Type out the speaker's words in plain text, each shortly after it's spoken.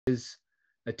is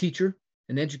a teacher,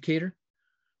 an educator,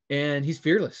 and he's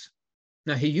fearless.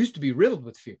 Now, he used to be riddled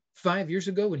with fear. 5 years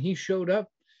ago, when he showed up,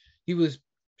 he was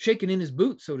shaking in his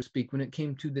boots, so to speak, when it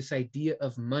came to this idea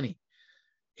of money.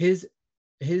 His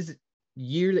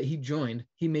year that he joined,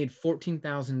 he made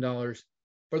 $14,000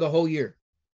 for the whole year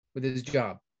with his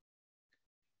job.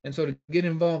 And so to get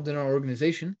involved in our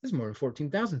organization is more than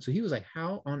 14,000. So he was like,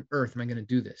 how on earth am I going to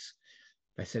do this?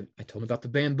 I told him about the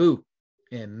bamboo,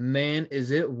 and man,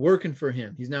 is it working for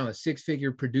him. He's now a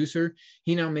 6-figure producer.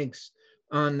 He now makes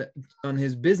on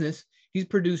his business, he's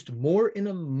produced more in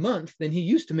a month than he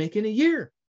used to make in a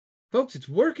year. Folks, it's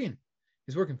working.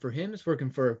 It's working for him. It's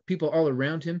working for people all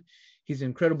around him. He's an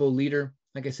incredible leader.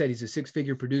 Like I said, he's a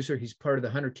 6-figure producer. He's part of the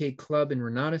 100K club in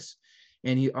Renatus.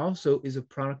 And he also is a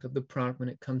product of the product when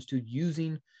it comes to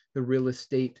using the real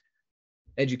estate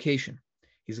education.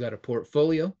 He's got a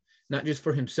portfolio, not just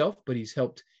for himself, but he's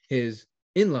helped his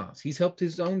in-laws. He's helped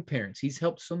his own parents. He's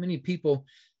helped so many people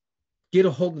get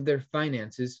a hold of their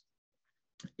finances.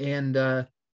 And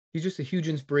he's just a huge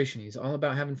inspiration. He's all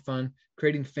about having fun,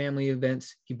 creating family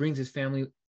events. He brings his family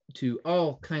to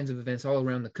all kinds of events all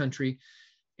around the country.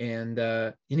 And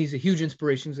he's a huge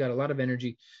inspiration. He's got a lot of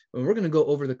energy. And we're going to go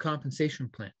over the compensation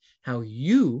plan, how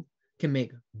you can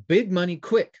make big money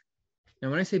quick. Now,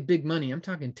 when I say big money, I'm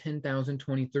talking $10,000,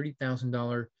 $20,000,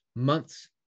 $30,000 months.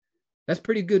 That's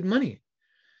pretty good money.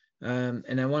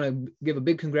 And I want to give a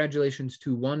big congratulations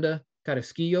to Wanda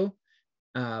Carrasquillo.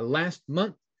 Last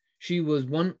month, she was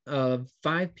one of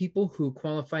 5 people who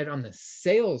qualified on the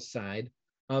sales side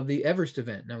of the Everest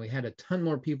event. Now, we had a ton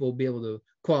more people be able to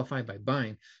qualify by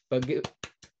buying, but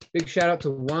big shout out to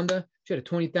Wanda. She had a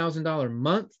 $20,000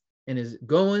 month and is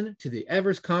going to the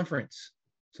Everest conference.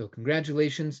 So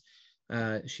congratulations.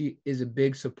 She is a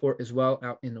big support as well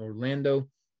out in Orlando.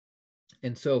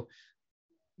 And so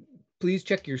please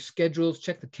check your schedules,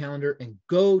 check the calendar, and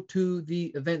go to the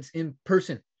events in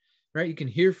person, right? You can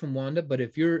hear from Wanda, but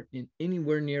if you're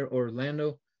anywhere near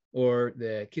Orlando or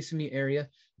the Kissimmee area,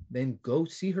 then go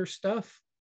see her stuff,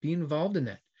 be involved in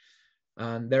that.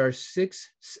 There are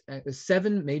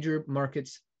 7 major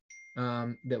markets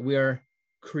that we are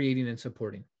creating and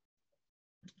supporting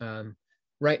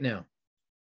right now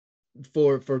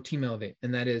for Team Elevate.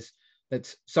 And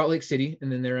that's Salt Lake City.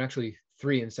 And then there are actually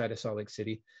 3 inside of Salt Lake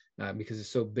City because it's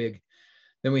so big.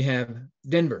 Then we have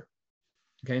Denver.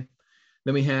 Okay.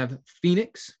 Then we have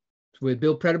Phoenix with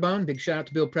Bill Predabon. Big shout out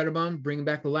to Bill Predabon, bringing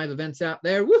back the live events out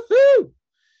there. Woohoo!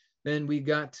 Then we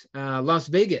got Las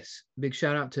Vegas. Big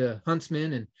shout out to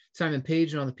Huntsman and Simon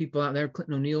Page and all the people out there.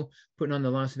 Clinton O'Neill putting on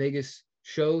the Las Vegas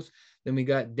shows. Then we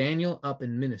got Daniel up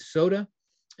in Minnesota.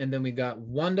 And then we got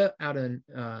Wanda out in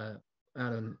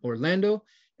Orlando.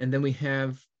 And then we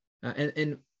have,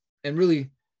 and really,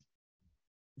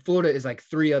 Florida is like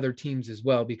 3 other teams as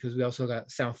well, because we also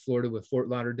got South Florida with Fort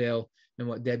Lauderdale and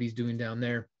what Debbie's doing down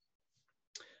there.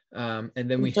 And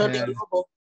then we have,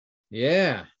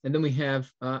 and then we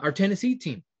have our Tennessee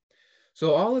team.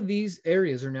 So all of these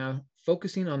areas are now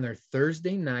focusing on their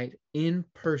Thursday night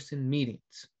in-person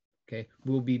meetings. Okay,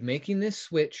 we'll be making this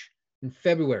switch in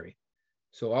February.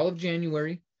 So all of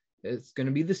January, it's going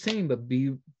to be the same, but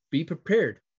be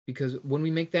prepared, because when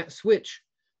we make that switch,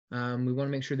 we want to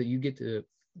make sure that you get to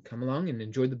come along and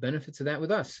enjoy the benefits of that with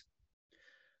us.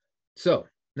 So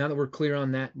now that we're clear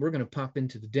on that, we're going to pop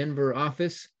into the Denver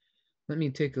office. Let me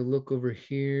take a look over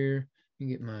here. Let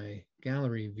me get my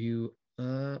gallery view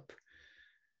up.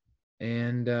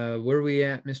 And where are we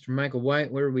at, Mr. Michael White?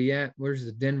 Where are we at? Where's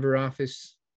the Denver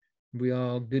office? We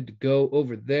all good to go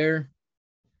over there?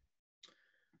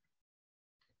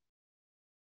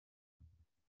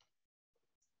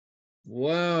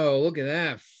 Wow, look at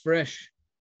that. Fresh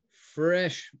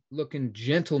looking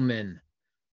gentleman.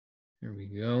 There we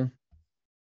go.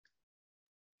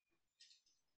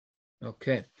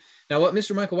 Okay. Now what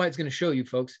Mr. Michael White is going to show you,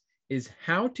 folks, is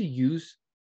how to use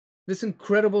this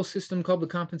incredible system called the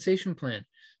compensation plan.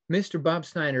 Mr. Bob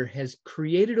Snyder has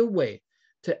created a way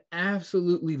to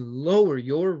absolutely lower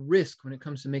your risk when it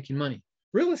comes to making money.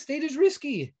 Real estate is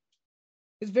risky.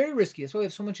 It's very risky. That's why we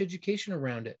have so much education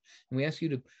around it. And we ask you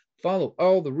to follow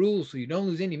all the rules so you don't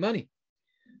lose any money.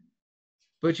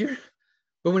 But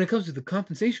when it comes to the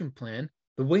compensation plan,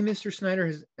 the way Mr. Snyder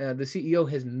has, the CEO,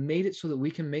 has made it so that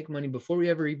we can make money before we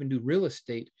ever even do real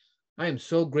estate, I am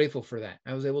so grateful for that.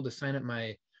 I was able to sign up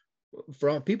for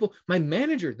all people, my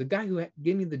manager, the guy who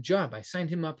gave me the job, I signed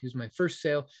him up. He was my first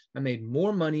sale. I made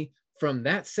more money from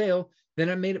that sale than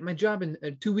I made at my job in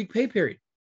a 2-week pay period.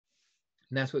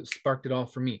 And that's what sparked it all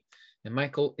for me. And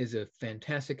Michael is a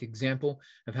fantastic example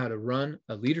of how to run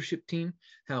a leadership team,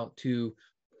 how to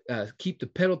keep the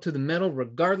pedal to the metal,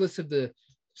 regardless of the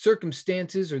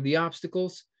circumstances or the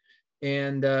obstacles.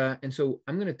 And so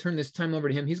I'm going to turn this time over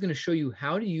to him. He's going to show you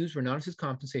how to use Renatus'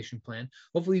 compensation plan.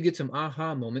 Hopefully you get some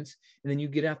aha moments, and then you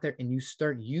get out there and you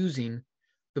start using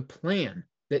the plan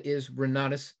that is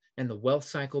Renatus and the wealth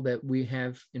cycle that we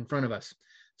have in front of us.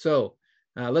 So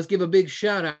let's give a big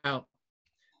shout out.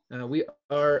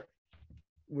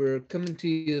 We're coming to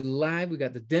you live. We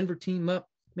got the Denver team up.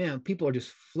 Man, people are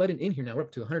just flooding in here now. We're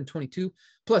up to 122,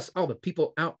 plus all the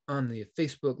people out on the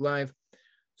Facebook Live.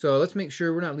 So let's make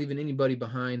sure we're not leaving anybody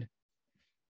behind.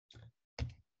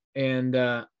 And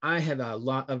I have a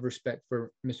lot of respect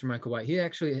for Mr. Michael White. He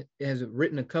actually has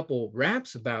written a couple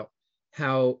raps about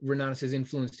how Renatus has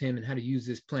influenced him and how to use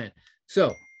this plan.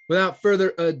 So without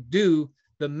further ado,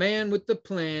 the man with the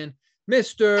plan,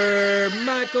 Mr.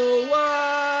 Michael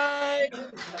White.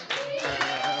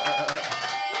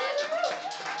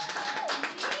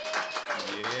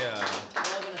 Yeah,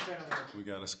 we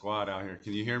got a squad out here.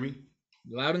 Can you hear me?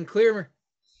 Loud and clear.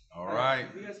 All right.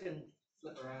 You guys can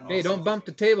flip around. Hey, don't bump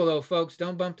the table though, folks.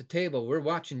 Don't bump the table. We're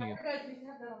watching you.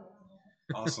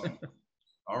 Awesome.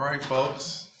 All right,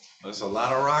 folks. There's a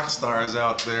lot of rock stars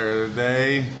out there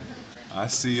today. I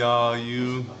see all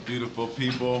you beautiful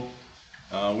people.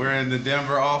 We're in the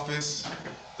Denver office.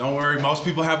 Don't worry, most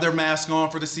people have their mask on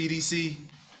for the CDC.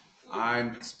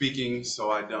 I'm speaking,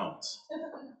 so I don't.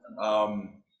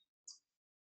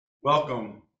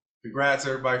 Welcome. Congrats,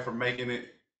 everybody, for making it.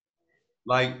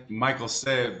 Like Michael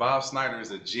said, Bob Snyder is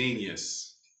a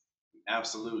genius,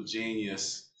 absolute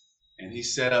genius. And he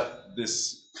set up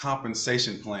this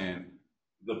compensation plan,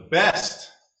 the best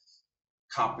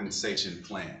compensation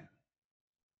plan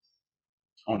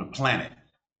on the planet.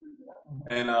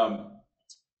 And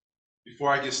before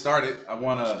I get started, I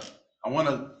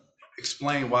wanna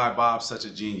explain why Bob's such a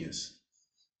genius.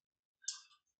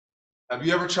 Have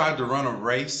you ever tried to run a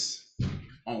race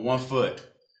on one foot?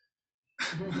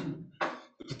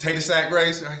 The potato sack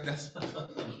race, right?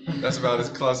 That's about as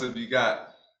close as you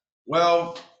got.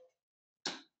 Well,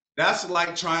 that's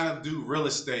like trying to do real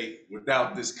estate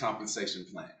without this compensation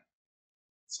plan.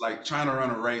 It's like trying to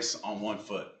run a race on one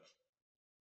foot.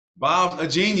 Bob's a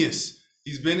genius.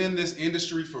 He's been in this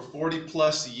industry for 40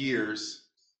 plus years.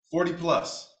 40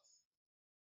 plus.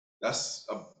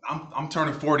 I'm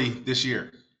turning 40 this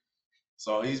year.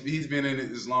 So he's been in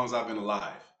it as long as I've been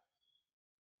alive.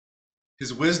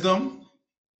 His wisdom,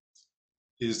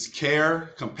 his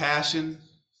care, compassion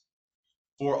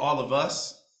for all of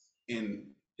us, and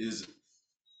is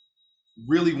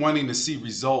really wanting to see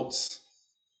results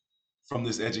from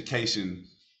this education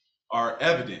are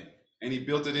evident. And he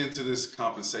built it into this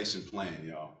compensation plan,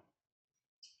 y'all.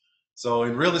 So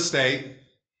in real estate,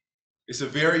 it's a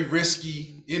very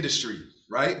risky industry,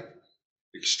 right?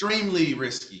 Extremely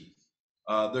risky.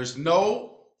 There's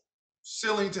no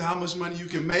ceiling to how much money you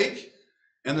can make,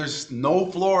 and there's no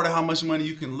floor to how much money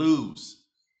you can lose.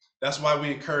 That's why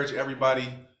we encourage everybody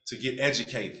to get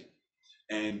educated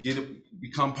and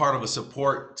become part of a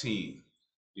support team,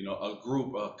 you know, a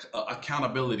group, a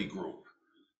accountability group,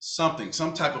 some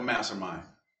type of mastermind.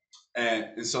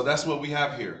 And so that's what we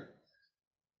have here.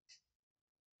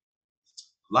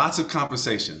 Lots of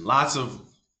compensation, lots of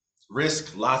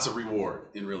risk, lots of reward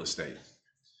in real estate.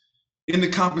 In the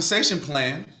compensation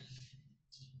plan,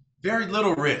 very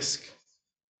little risk.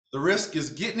 The risk is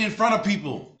getting in front of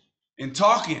people and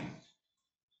talking.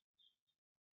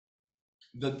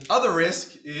 The other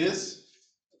risk is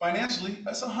financially,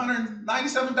 that's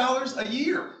 $197 a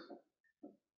year.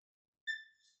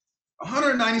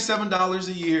 $197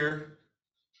 a year,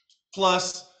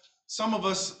 plus some of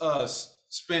us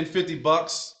spend 50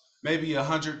 bucks, maybe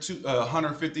 100 to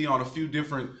 150 on a few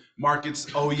different markets,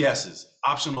 OESs,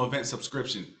 optional event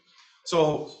subscription.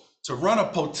 So to run a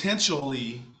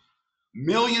potentially $1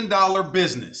 million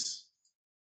business,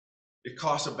 it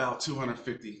costs about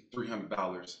 $250,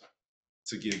 $300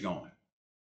 to get it going.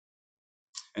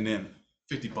 And then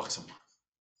 50 bucks a month.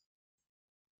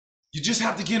 You just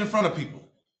have to get in front of people.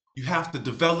 You have to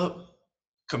develop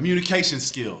communication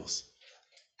skills.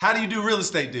 How do you do real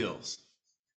estate deals?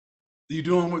 Do you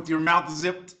do them with your mouth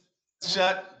zipped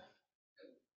shut?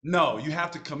 No, you have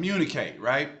to communicate,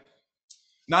 right?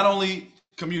 Not only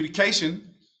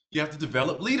communication, you have to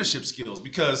develop leadership skills,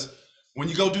 because when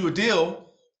you go do a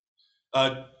deal,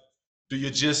 do you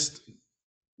just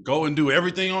go and do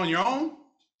everything on your own?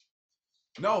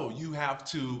 No, you have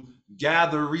to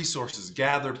gather resources,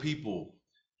 gather people.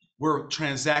 We're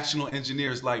transactional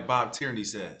engineers, like Bob Tierney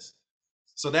says.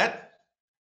 So that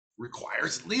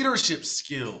requires leadership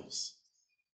skills.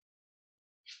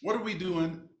 What are we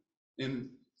doing in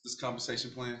this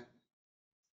compensation plan?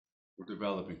 We're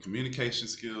developing communication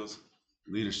skills,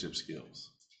 leadership skills.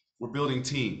 We're building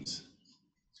teams.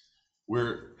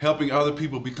 We're helping other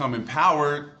people become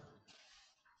empowered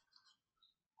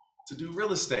to do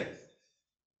real estate,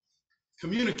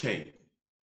 communicate,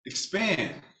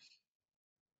 expand,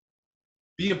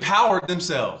 be empowered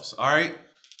themselves. All right.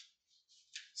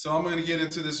 So I'm going to get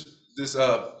into this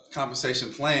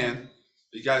compensation plan.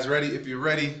 You guys ready? If you're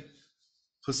ready,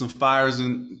 put some fire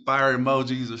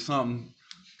emojis or something.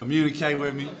 Communicate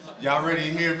with me. Y'all ready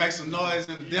in here? Make some noise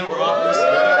in the Denver office.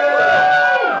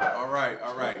 All right,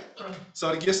 all right.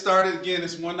 So to get started, again,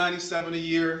 it's $197 a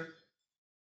year.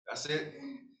 That's it.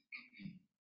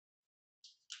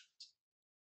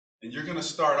 And you're gonna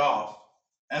start off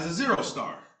as a 0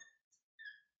 star.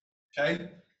 Okay?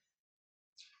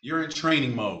 You're in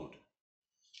training mode.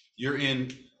 You're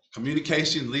in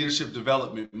communication leadership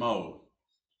development mode.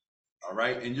 All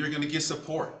right, and you're gonna get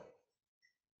support.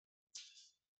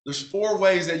 There's 4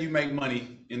 ways that you make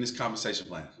money in this compensation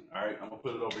plan. All right, I'm gonna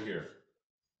put it over here.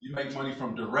 You make money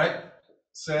from direct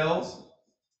sales,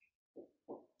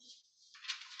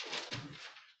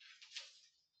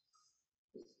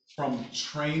 from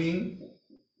training.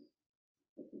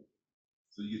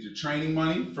 So you get your training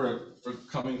money for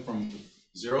coming from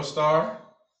 0 star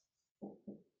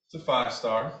to 5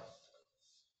 star.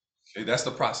 Okay, that's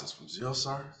the process from 0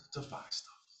 star to 5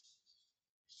 star.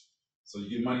 So you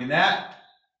get money in that.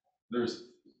 There's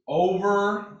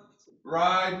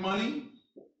override money.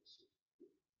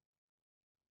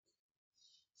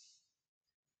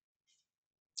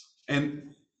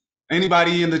 And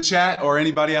anybody in the chat or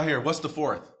anybody out here, what's the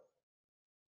 4th?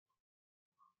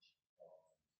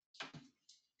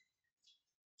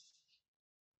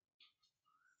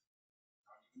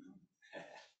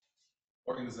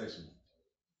 Organization.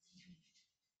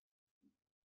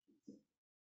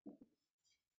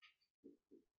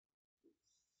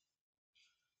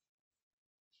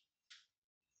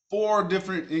 Four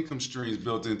different income streams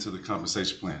built into the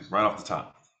compensation plan right off the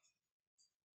top.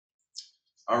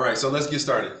 All right, so let's get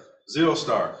started. 0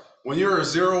 star. When you're a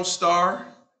 0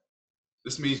 star,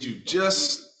 this means you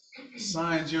just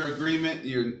signed your agreement,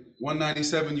 your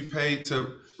 $197 you paid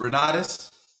to Renatus.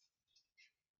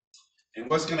 And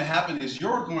what's going to happen is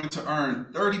you're going to earn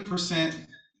 30%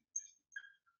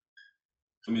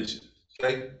 commission,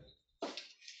 okay?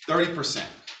 30%.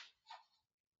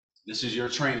 This is your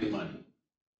training money.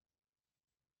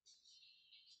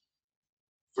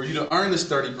 For you to earn this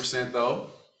 30% though,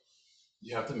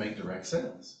 you have to make direct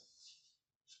sales.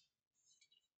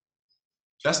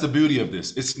 That's the beauty of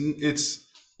this. It's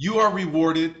you are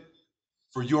rewarded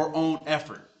for your own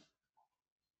effort.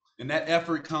 And that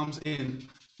effort comes in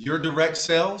your direct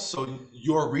sales. So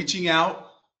you're reaching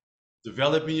out,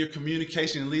 developing your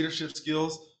communication and leadership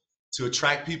skills to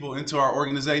attract people into our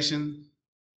organization.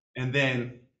 And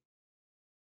then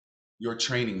your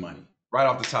training money right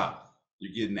off the top,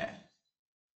 you're getting that.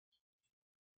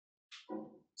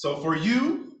 So for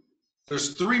you,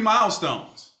 there's 3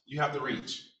 milestones you have to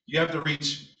reach. You have to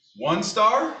reach 1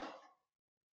 star,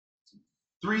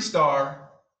 3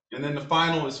 star, and then the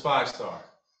final is 5 star.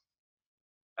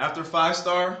 After 5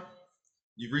 star,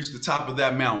 you've reached the top of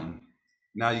that mountain.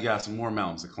 Now you got some more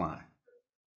mountains to climb.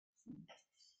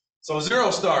 So 0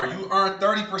 star, you earn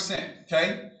 30%,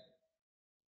 okay?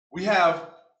 We have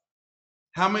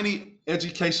how many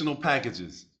educational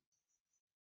packages?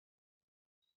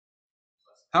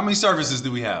 How many services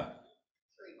do we have?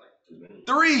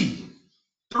 3.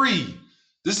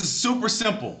 This is super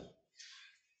simple.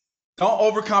 Don't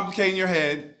overcomplicate in your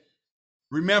head.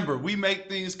 Remember, we make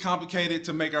things complicated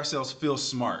to make ourselves feel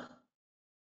smart.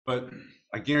 But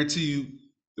I guarantee you,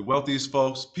 the wealthiest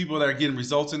folks, people that are getting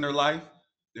results in their life,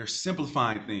 they're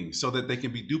simplifying things so that they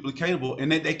can be duplicatable and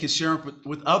that they can share them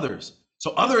with others.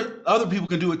 So other people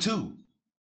can do it too.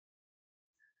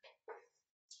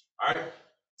 All right.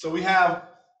 So we have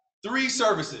 3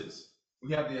 services.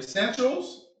 We have the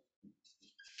essentials,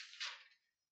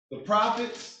 the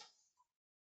profits,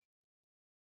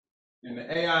 and the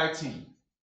AIT.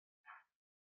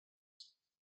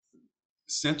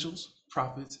 Essentials,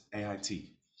 profits, AIT.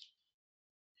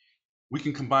 We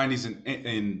can combine these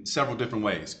in several different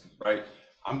ways, right?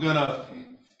 I'm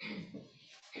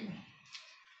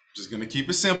just gonna keep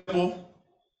it simple.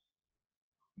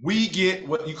 We get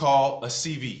what you call a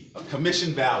CV, a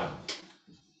commission value.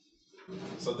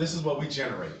 So this is what we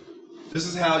generate. This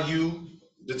is how you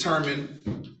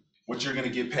determine what you're gonna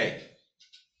get paid,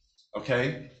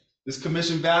 okay? This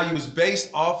commission value is based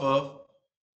off of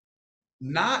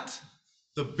not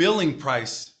the billing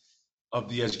price of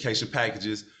the education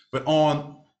packages, but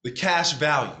on the cash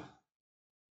value,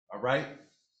 all right?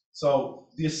 So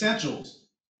the essentials,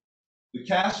 the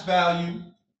cash value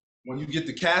when you get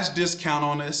the cash discount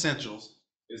on the essentials,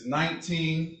 is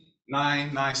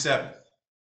 $19,997.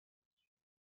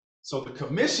 So the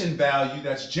commission value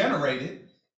that's generated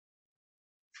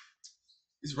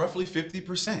is roughly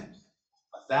 50%,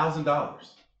 $1,000.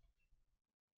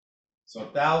 So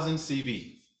 1,000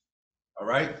 CV. All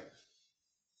right.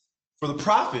 For the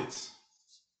profits,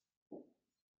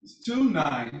 it's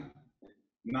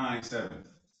 2,997.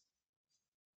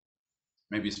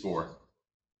 Maybe it's 4.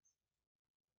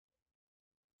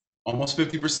 Almost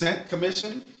 50%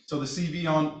 commission. So the CV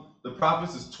on the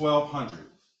profits is 1,200.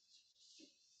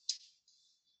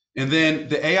 And then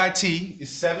the AIT is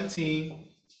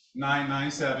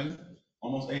 17,997,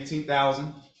 almost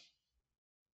 18,000.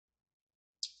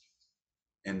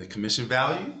 And the commission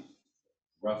value,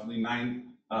 roughly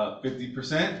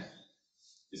 50%,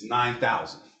 is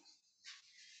 9,000.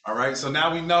 All right, so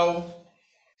now we know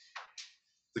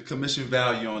the commission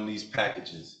value on these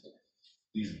packages,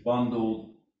 these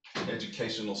bundled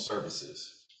educational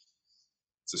services.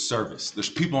 It's a service. There's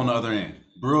people on the other end,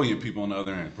 brilliant people on the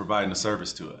other end, providing a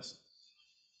service to us.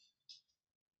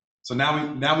 So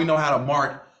now we know how to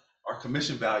mark our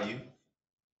commission value.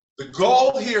 The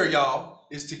goal here, y'all,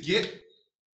 is to get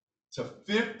to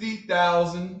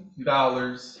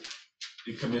 $50,000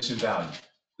 in commission value.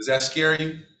 Does that scare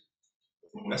you?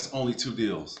 That's only 2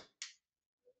 deals.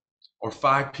 Or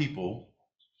 5 people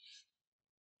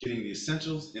getting the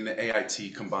essentials and the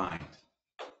AIT combined.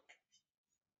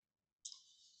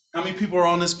 How many people are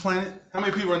on this planet? How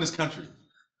many people are in this country?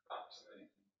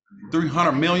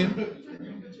 300 million?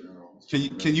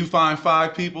 Can you find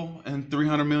 5 people and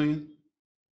 300 million?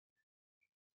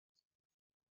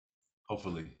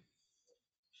 Hopefully.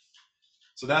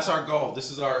 So that's our goal.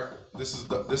 This is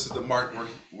the mark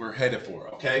we're headed for,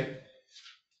 okay?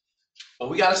 But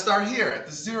we got to start here at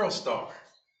the 0 star.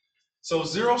 So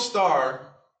 0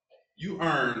 star, you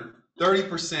earn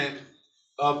 30%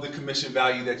 of the commission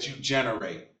value that you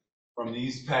generate from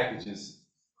these packages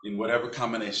in whatever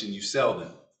combination you sell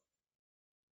them.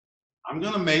 I'm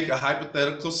going to make a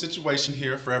hypothetical situation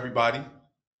here for everybody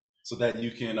so that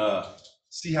you can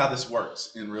see how this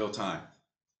works in real time.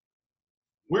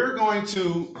 We're going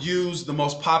to use the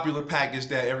most popular package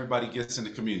that everybody gets in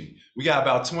the community. We got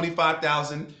about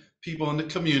 25,000 people in the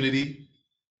community,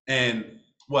 and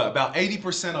about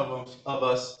 80% of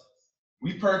us,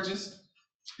 we purchased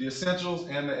the essentials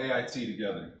and the AIT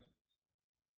together.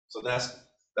 So that's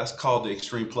called the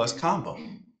Extreme Plus combo.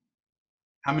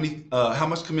 How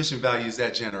much commission value is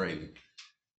that generating?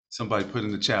 Somebody put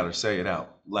in the chat or say it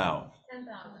out loud.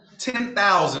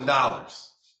 $10,000.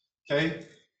 Okay.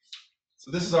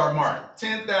 So this is our mark.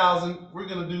 10,000. We're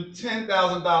gonna do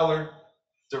 $10,000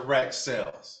 direct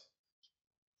sales.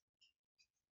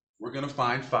 We're gonna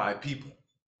find 5 people.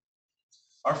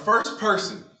 Our first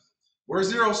person, we're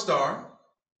 0 star.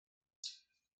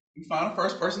 We found a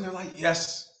first person. They're like,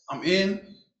 yes, I'm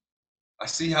in. I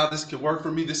see how this could work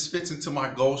for me. This fits into my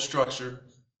goal structure.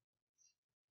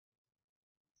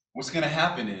 What's going to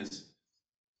happen is,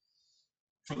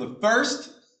 for the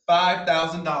first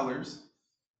 $5,000,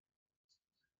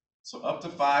 so up to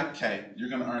 5K, you're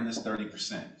going to earn this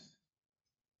 30%.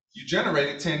 You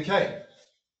generated 10K.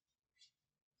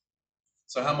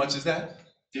 So how much is that?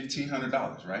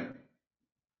 $1,500, right?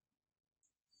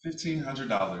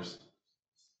 $1,500.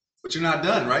 But you're not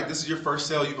done, right? This is your first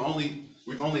sale.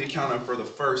 We've only accounted for the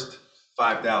first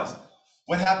 5,000.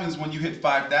 What happens when you hit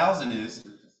 5,000 is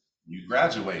you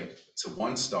graduate to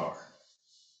 1 star.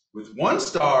 With 1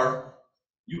 star,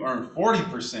 you earn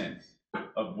 40%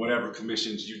 of whatever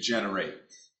commissions you generate.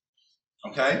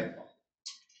 Okay?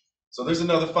 So there's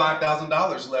another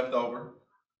 $5,000 left over.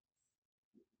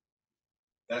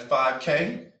 That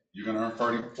 5K, you're gonna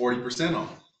earn 40% on.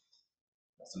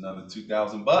 That's another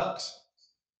 $2,000.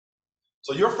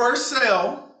 So your first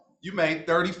sale, you made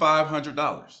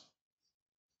 $3,500.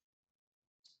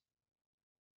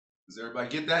 Does everybody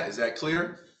get that? Is that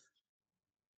clear?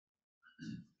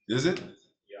 Is it?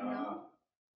 Yeah.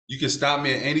 You can stop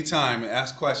me at any time and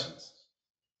ask questions.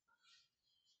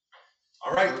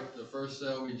 All right. The first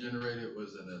sale we generated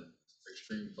was in an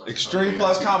Extreme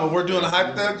Plus combo. We're doing a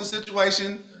hypothetical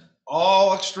situation.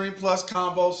 All Extreme Plus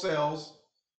combo sales.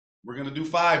 We're gonna do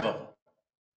 5 of them.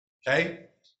 Okay.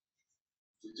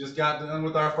 We just got done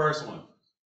with our first one.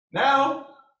 Now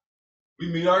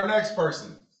we meet our next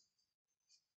person.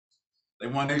 They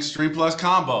want the Extreme Plus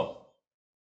combo.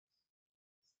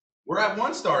 We're at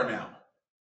 1 star now.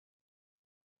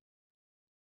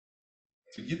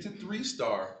 To get to 3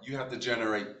 star, you have to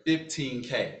generate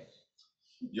 15K.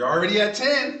 You're already at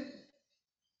 10.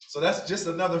 So that's just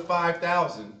another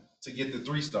 5,000 to get to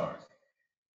 3 star.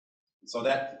 So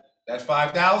that that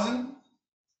 5,000,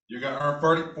 you're gonna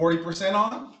earn 40%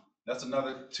 on. That's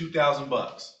another 2,000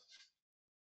 bucks.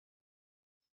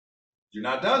 You're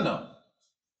not done though.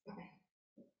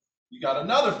 You got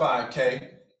another 5K.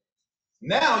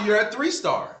 Now you're at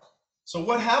 3-star. So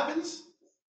what happens?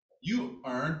 You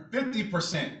earn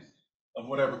 50% of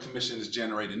whatever commission is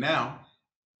generated now.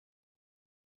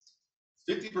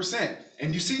 50%.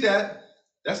 And you see that,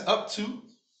 that's up to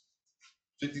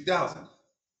 50,000.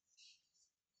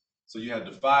 So you have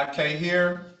the 5K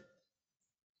here.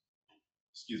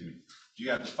 Excuse me. You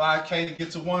got the 5K to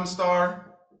get to 1-star,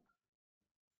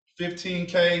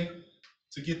 15K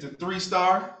to get to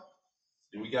 3-star,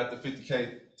 and we got the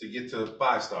 50K to get to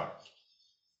 5-star.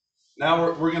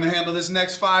 Now we're gonna handle this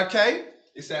next 5K.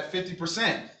 It's at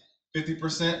 50%.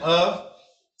 50% of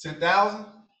 10,000.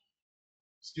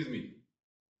 Excuse me.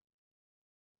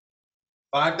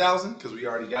 5,000, because we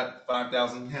already got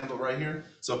 5,000 handled right here.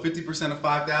 So 50% of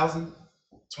 5,000,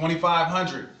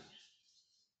 2,500.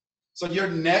 So your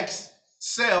next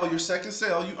sale, your second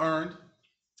sale, you earned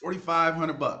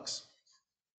 4,500 bucks.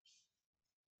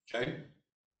 Okay.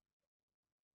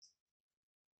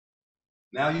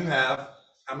 Now you have,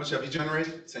 how much have you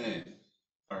generated? 10,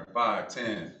 or 5,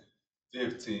 10,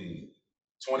 15,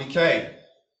 20K.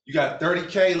 You got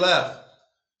 30K left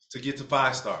to get to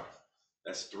 5-star.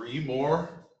 That's 3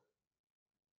 more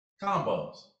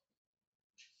combos.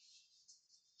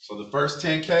 So the first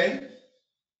 10K,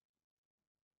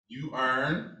 you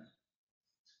earn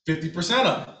 50%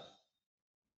 of it.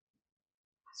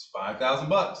 It's 5,000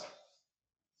 bucks.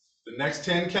 The next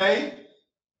 10K,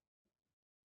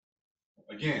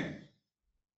 again,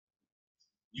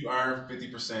 you earn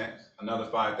 50%, another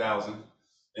 5,000,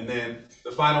 and then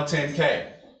the final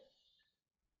 10K.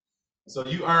 So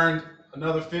you earned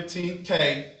another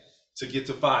 15K to get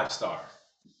to 5-star,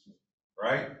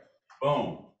 right?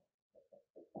 Boom.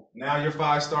 Now you're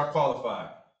 5-star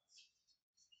qualified.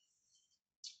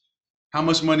 How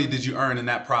much money did you earn in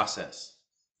that process?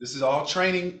 This is all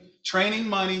training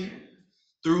money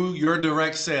through your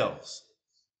direct sales.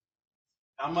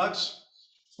 How much?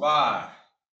 5,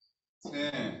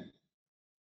 10.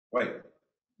 Wait,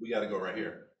 we got to go right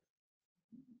here.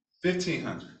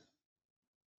 1,500.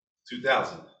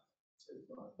 2,000.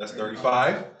 That's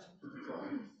 35.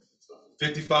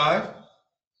 55.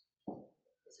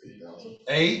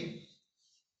 8.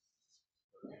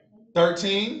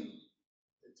 13.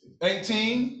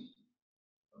 18.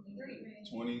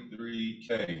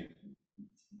 23K.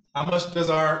 How much does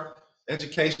our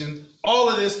education, all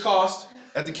of this cost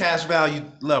at the cash value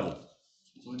level?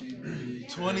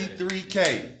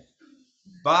 23K.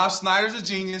 Bob Snyder's a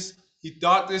genius. He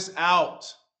thought this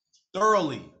out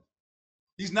thoroughly.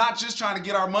 He's not just trying to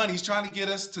get our money. He's trying to get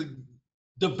us to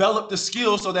develop the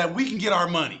skills so that we can get our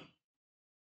money.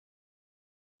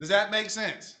 Does that make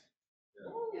sense?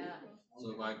 Yeah.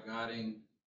 So by guiding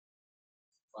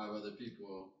 5 other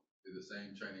people through the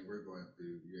same training we're going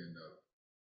through, you end up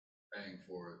paying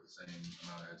for the same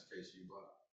amount of education you bought.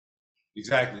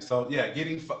 Exactly. So yeah,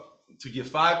 to get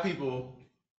 5 people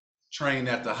trained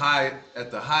at the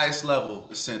highest level,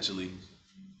 essentially,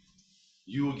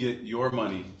 you will get your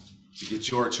money to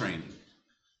get your training.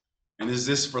 And is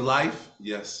this for life?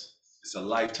 Yes, it's a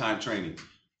lifetime training.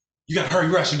 You got to hurry,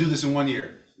 rush, and do this in 1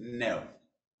 year. No.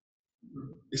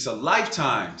 It's a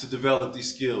lifetime to develop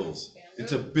these skills and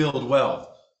to build wealth.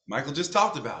 Michael just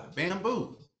talked about it.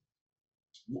 Bamboo.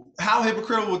 How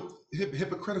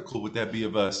hypocritical would that be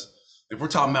of us if we're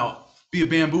talking about be a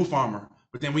bamboo farmer,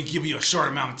 but then we give you a short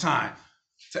amount of time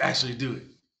to actually do it?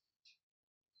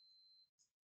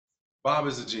 Bob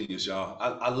is a genius, y'all.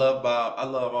 I love Bob. I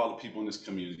love all the people in this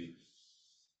community.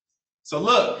 So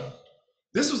look,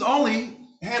 this was only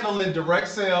handling direct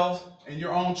sales and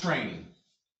your own training.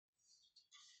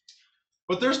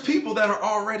 But there's people that are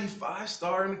already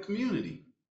 5-star in the community,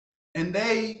 and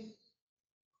they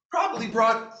probably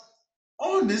brought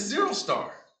on this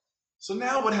 0-star. So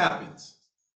now what happens?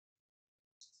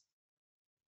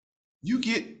 You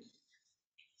get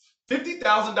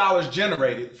 $50,000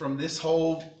 generated from this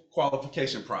whole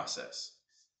qualification process.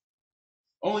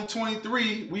 Only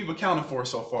 23 we've accounted for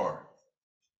so far.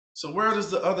 So where does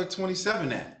the other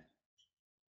 27 at?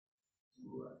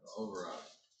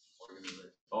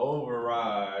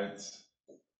 Overrides.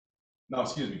 No,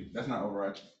 excuse me. That's not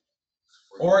overrides.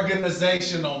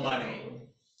 Organizational money.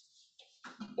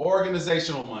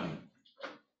 Organizational money.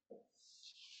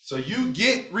 So you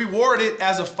get rewarded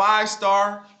as a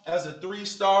 5-star, as a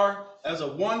 3-star, as a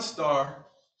 1-star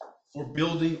for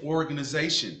building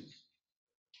organization.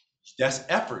 That's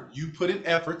effort. You put in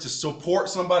effort to support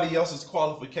somebody else's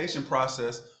qualification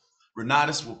process.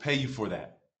 Renatus will pay you for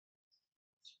that.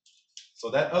 So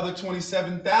that other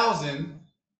 27,000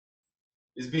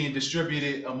 is being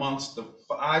distributed amongst the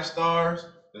 5 stars,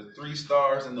 the 3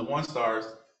 stars, and the 1 stars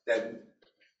that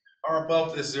are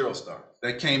above this 0 star,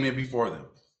 that came in before them,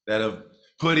 that have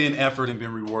put in effort and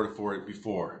been rewarded for it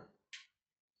before.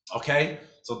 Okay,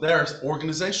 so there's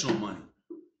organizational money.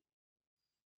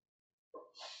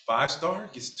 5-star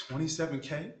gets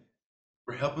 27K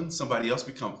for helping somebody else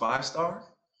become 5-star.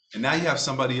 And now you have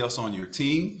somebody else on your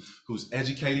team who's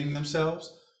educating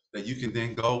themselves that you can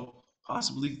then go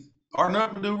possibly partner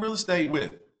up and do real estate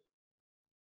with.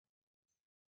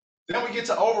 Then we get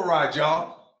to override,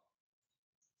 y'all.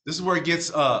 This is where it gets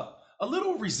a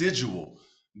little residual.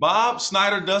 Bob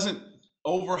Snyder doesn't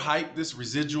overhype this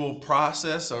residual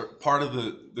process or part of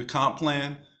the comp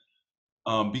plan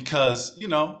because, you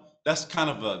know, that's kind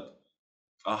of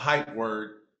a hype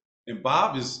word. And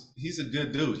Bob he's a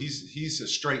good dude. He's a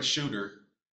straight shooter.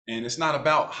 And it's not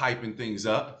about hyping things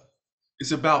up.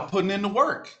 It's about putting in the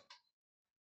work.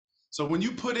 So when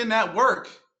you put in that work,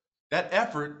 that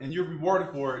effort, and you're rewarded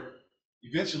for it,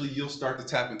 eventually you'll start to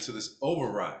tap into this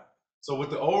override. So what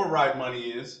the override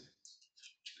money is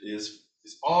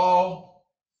all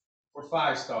for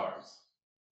 5 stars.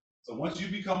 So once you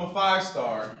become a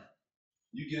 5-star,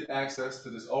 you get access to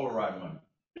this override money.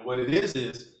 And what it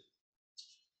is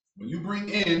when you bring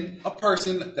in a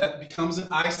person that becomes an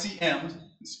ICM,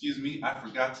 excuse me, I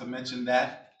forgot to mention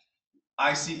that.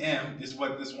 ICM is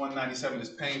what this 197 is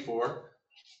paying for.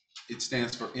 It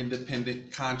stands for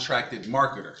Independent Contracted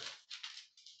Marketer.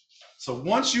 So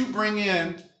once you bring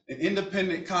in an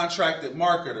independent contracted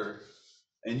marketer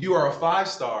and you are a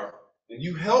 5-star and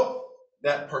you help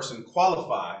that person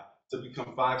qualify to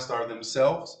become 5-star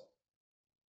themselves,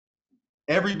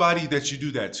 everybody that you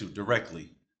do that to directly,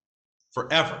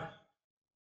 forever,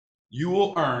 you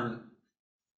will earn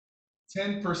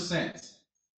 10%.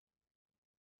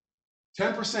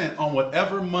 10% on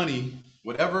whatever money,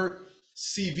 whatever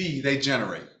CV they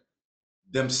generate,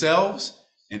 themselves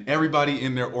and everybody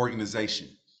in their organization.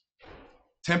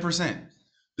 10%.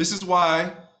 This is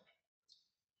why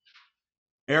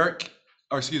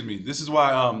this is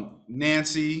why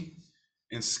Nancy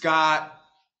and Scott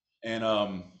and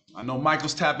I know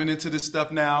Michael's tapping into this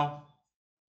stuff now,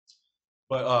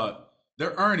 but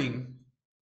they're earning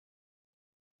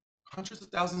hundreds of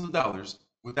thousands of dollars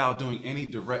without doing any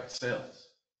direct sales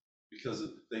because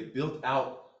they built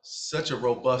out such a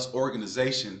robust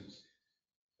organization,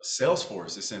 a sales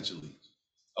force essentially,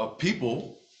 of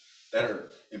people that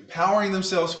are empowering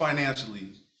themselves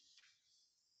financially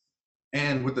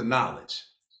and with the knowledge.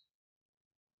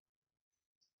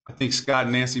 I think Scott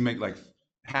and Nancy make like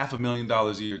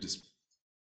 $500,000 a year just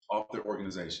off their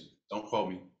organization. Don't quote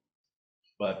me.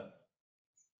 But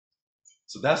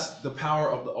so that's the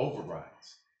power of the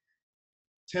overrides.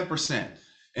 10%.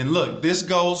 And look, this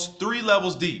goes 3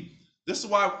 levels deep. This is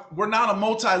why we're not a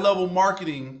multi-level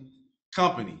marketing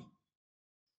company.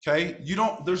 Okay?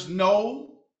 There's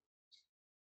no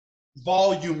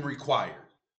volume required.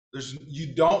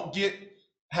 You don't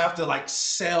have to like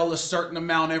sell a certain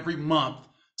amount every month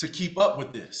to keep up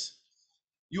with this.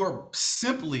 You are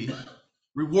simply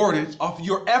rewarded off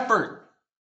your effort.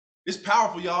 It's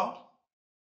powerful, y'all.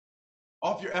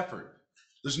 Off your effort.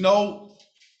 There's no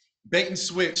bait and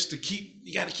switch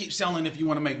you got to keep selling if you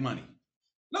want to make money.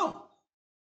 No.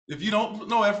 If you don't put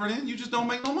no effort in, you just don't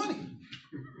make no money.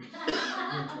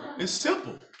 It's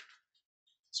simple.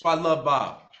 That's why I love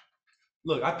Bob.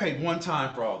 Look, I paid one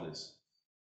time for all this.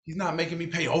 He's not making me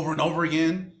pay over and over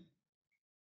again.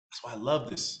 That's why I love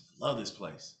this. I love this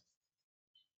place.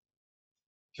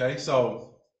 Okay,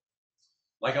 so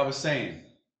like I was saying,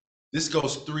 this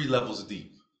goes 3 levels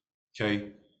deep.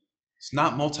 Okay, it's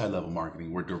not multi-level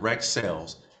marketing. We're direct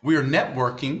sales. We're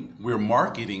networking. We're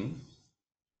marketing,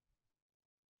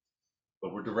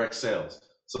 but we're direct sales.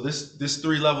 So this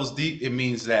 3 levels deep. It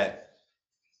means that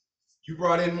you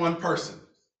brought in one person.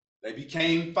 They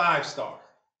became 5-star.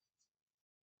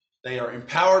 They are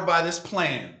empowered by this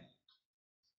plan,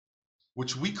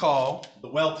 which we call the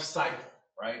wealth cycle,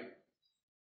 right?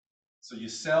 So you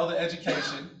sell the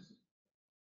education.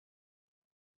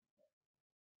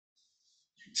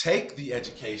 You take the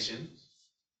education,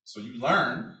 so you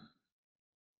learn.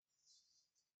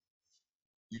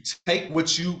 You take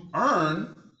what you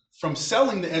earn from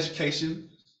selling the education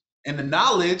and the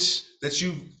knowledge that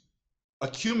you've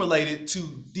accumulated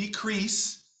to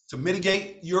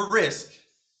mitigate your risk,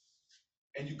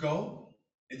 and you go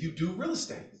and you do real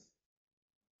estate.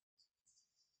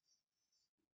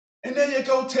 And then you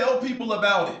go tell people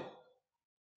about it.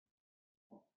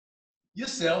 You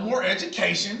sell more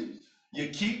education, you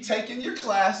keep taking your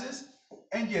classes,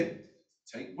 and you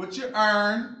take what you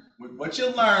earn with what you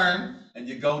learn and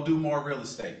you go do more real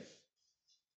estate.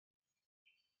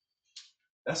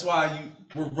 That's why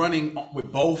we're running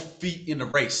with both feet in the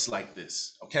race like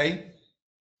this, okay?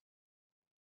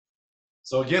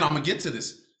 So again, I'm gonna get to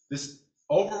this. This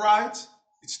overrides,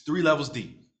 it's 3 levels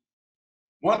deep.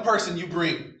 One person you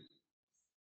bring,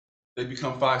 they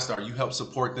become 5-star. You help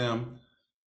support them.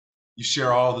 You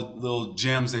share all the little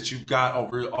gems that you've got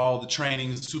over all the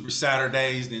trainings, Super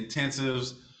Saturdays, the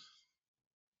intensives,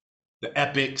 the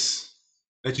epics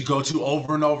that you go to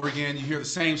over and over again. You hear the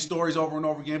same stories over and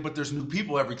over again, but there's new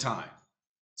people every time.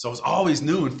 So it's always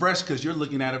new and fresh because you're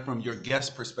looking at it from your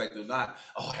guest perspective, not,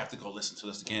 oh, I have to go listen to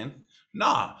this again.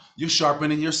 Nah, you're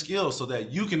sharpening your skills so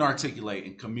that you can articulate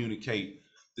and communicate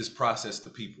this process to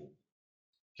people.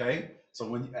 Okay? So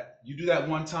when you do that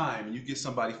one time and you get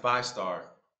somebody 5-star,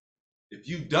 if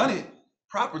you've done it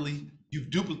properly, you've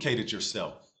duplicated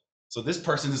yourself. So this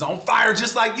person is on fire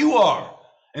just like you are.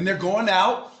 And they're going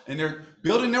out and they're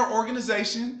building their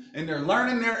organization and they're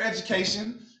learning their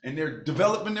education and they're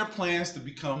developing their plans to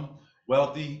become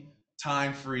wealthy,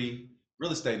 time-free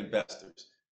real estate investors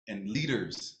and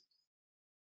leaders,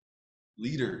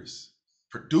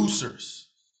 producers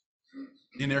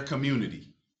in their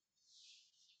community.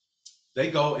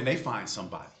 They go and they find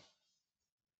somebody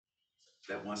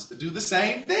that wants to do the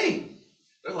same thing.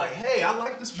 They're like, hey, I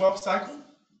like this wealth cycle.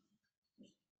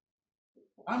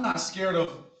 I'm not scared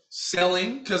of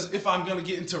selling, because if I'm going to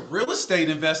get into real estate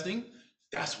investing,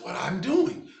 that's what I'm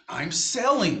doing. I'm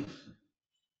selling.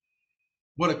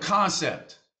 What a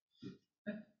concept.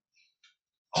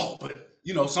 Oh, but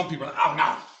some people are like, oh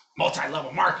no,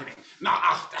 multi-level marketing. No,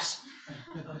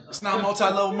 it's not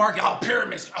multi-level marketing. Oh,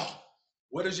 pyramids. Oh,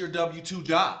 what is your W-2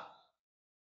 job?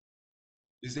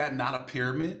 Is that not a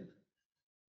pyramid?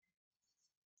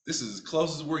 This is as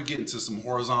close as we're getting to some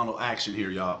horizontal action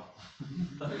here, y'all.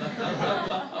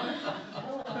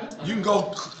 You can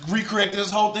go recreate this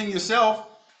whole thing yourself,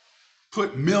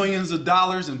 put millions of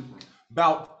dollars and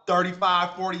about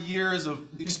 35, 40 years of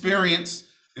experience,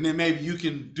 and then maybe you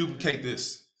can duplicate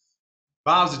this.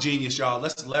 Bob's a genius, y'all.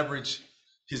 Let's leverage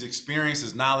his experience,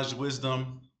 his knowledge,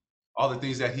 wisdom, all the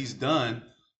things that he's done,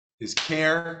 his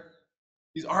care.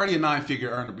 He's already a 9-figure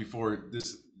earner before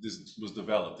this was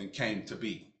developed and came to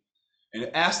be. And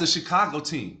ask the Chicago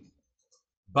team,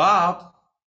 Bob,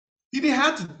 he didn't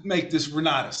have to make this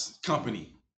Renatus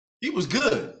company. He was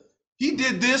good. He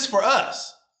did this for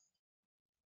us.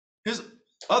 His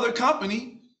other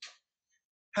company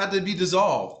had to be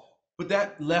dissolved, but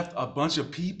that left a bunch of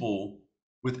people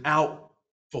without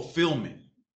fulfillment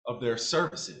of their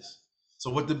services. So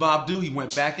what did Bob do? He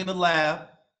went back in the lab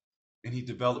and he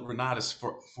developed Renatus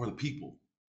for the people.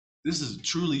 This is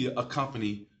truly a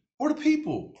company for the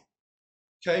people.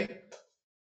 Okay?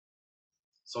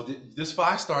 So this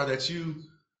 5-star that you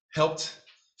helped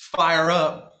fire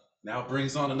up now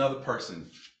brings on another person.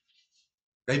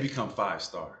 They become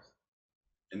 5-stars.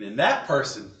 And then that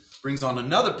person brings on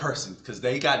another person because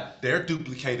they're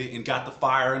duplicated and got the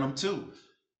fire in them too.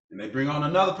 And they bring on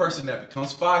another person that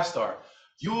becomes 5-star.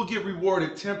 You will get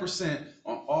rewarded 10%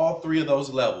 on all 3 of those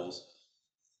levels,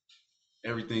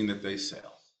 everything that they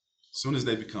sell, as soon as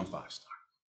they become 5-star.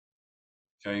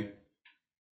 Okay?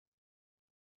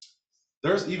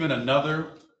 There's even another,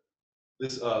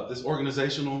 this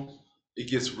organizational, it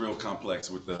gets real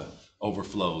complex with the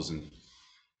overflows. And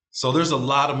so there's a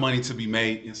lot of money to be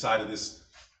made inside of this,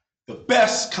 the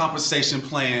best compensation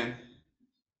plan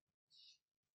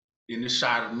in this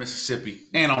side of Mississippi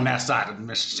and on that side of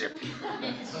Mississippi.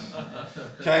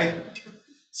 Okay?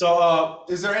 So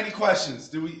is there any questions?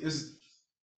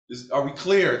 Are we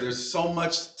clear? There's so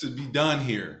much to be done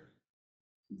here.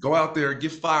 Go out there,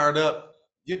 get fired up.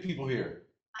 Get people here.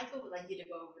 I would like you to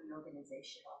go over an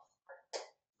organization.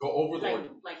 Go over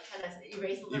like kind of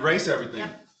erase a little. Erase everything.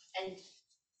 Yep. And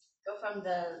go from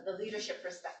the leadership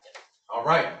perspective. All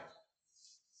right.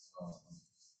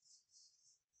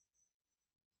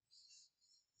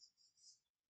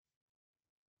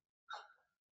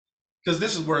 Because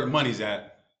this is where the money's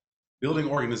at. Building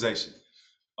organization.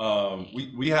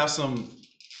 We have some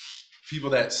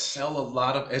people that sell a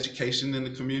lot of education in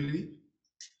the community,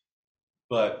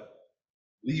 but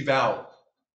leave out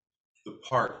the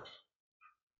part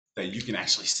that you can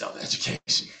actually sell the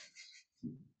education.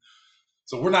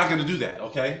 So we're not going to do that,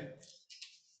 okay?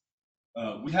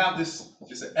 We have this,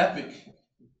 it's an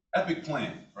epic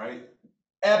plan, right?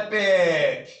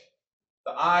 Epic!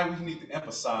 The I we need to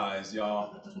emphasize,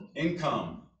 y'all.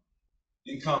 Income,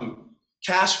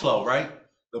 cash flow, right?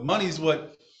 The money is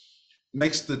what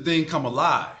makes the thing come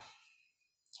alive.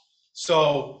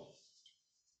 So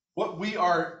what we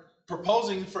are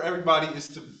proposing for everybody is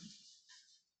to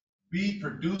be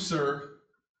producer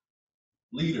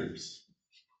leaders.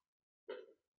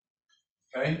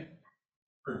 Okay?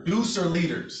 Producer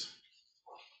leaders.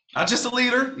 Not just a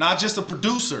leader, not just a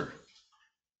producer.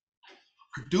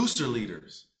 Producer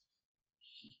leaders.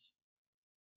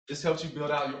 This helps you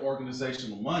build out your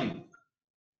organizational money.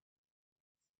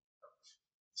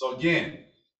 So again,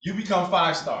 you become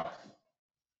 5-star.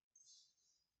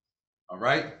 All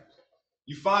right?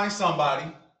 You find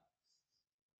somebody,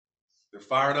 they're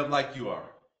fired up like you are.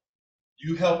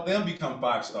 You help them become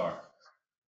 5-star.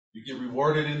 You get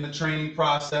rewarded in the training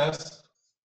process.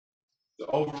 The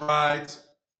overrides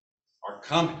are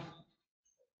coming.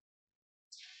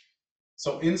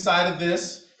 So inside of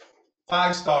this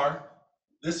 5-star,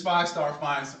 this 5-star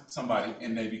finds somebody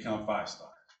and they become 5-star.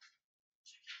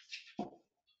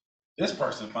 This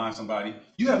person finds somebody.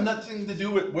 You have nothing to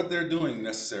do with what they're doing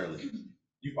necessarily.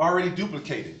 You've already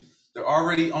duplicated. They're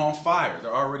already on fire.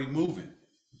 They're already moving.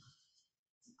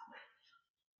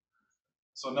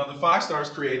 So another 5-star is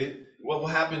created. What will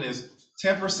happen is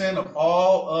 10% of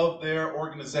all of their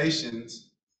organization's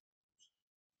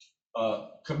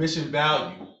commission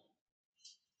value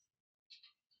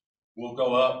will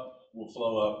go up, will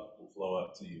flow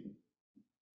up to you.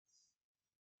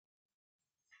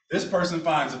 This person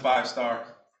finds a 5-star,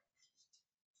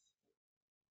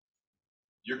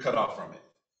 you're cut off from it.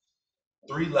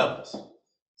 3 levels.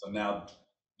 So now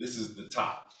this is the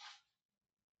top.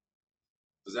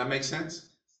 Does that make sense?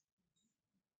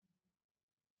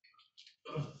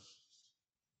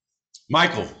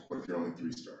 Michael. What if you're only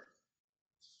 3-star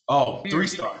Oh,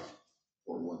 3-star.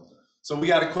 or 1-star? So we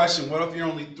got a question. What if you're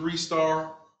only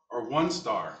 3-star or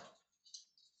 1-star?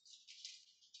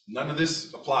 None of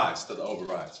this applies to the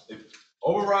overrides. If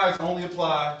overrides only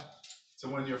apply to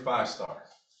when you're 5-star.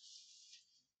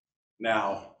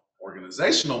 Now,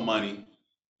 organizational money,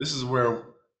 this is where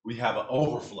we have an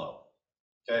overflow.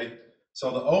 Okay?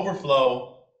 So the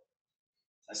overflow,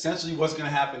 essentially what's gonna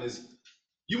happen is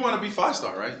you want to be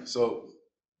 5-star, right? So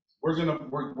we're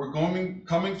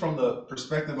coming from the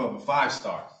perspective of a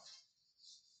 5-star.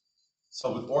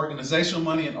 So with organizational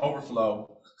money and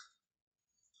overflow,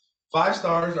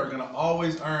 5-stars are gonna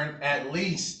always earn at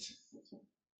least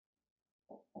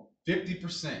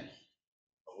 50% of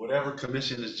whatever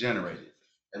commission is generated,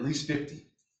 at least 50.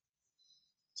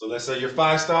 So let's say you're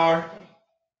 5-star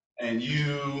and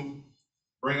you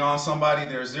bring on somebody,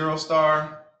 they're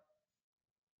 0-star,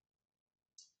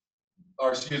 or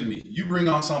excuse me, you bring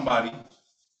on somebody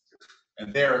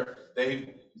and they've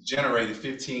generated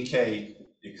 15K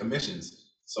in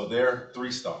commissions, so they're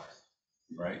 3-star,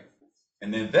 right?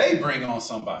 And then they bring on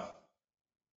somebody,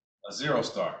 a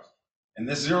 0-star, and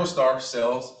this 0-star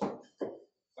sells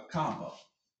a combo,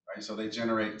 right? So they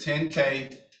generate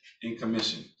 10K in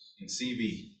commission, in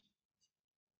CV.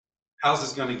 How's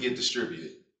this gonna get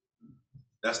distributed?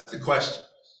 That's the question.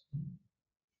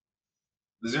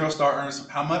 The 0-star earns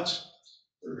how much?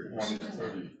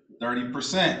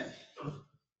 30%.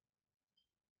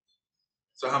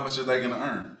 So how much are they gonna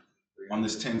earn on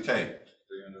this 10K?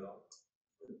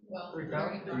 Well,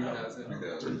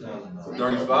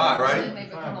 35, right? they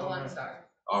become a 1-star.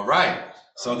 All right.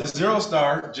 So the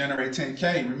 0-star generate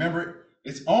 10K. Remember,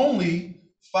 it's only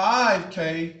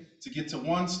 5K to get to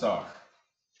 1-star.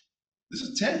 This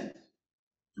is 10.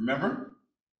 Remember?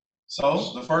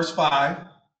 So the first 5,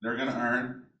 they're gonna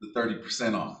earn the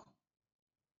 30% on.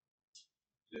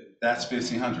 That's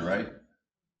 1,500, right?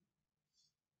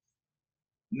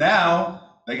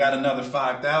 Now they got another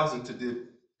 5,000 to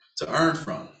earn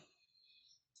from,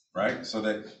 right? So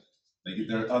that they get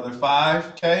their other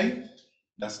 5K.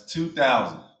 That's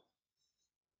 2,000.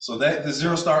 So that the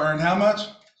 0-star earned how much?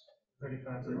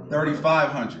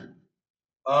 3,500.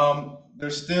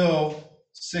 There's still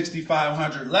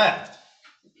 6,500 left.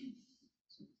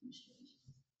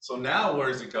 So now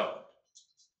where does it go?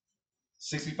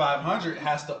 6,500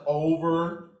 has to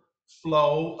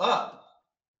overflow up.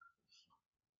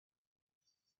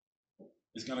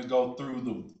 It's gonna go through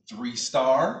the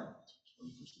 3-star.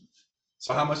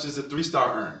 So how much does a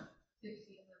 3-star earn?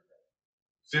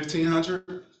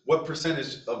 1,500. What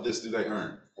percentage of this do they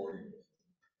earn? 40.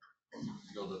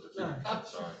 It goes up to 50.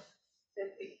 Sorry.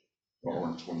 50. Or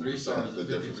 20%. 3-stars, The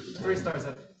difference 50%. between 3-stars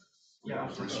at, yeah,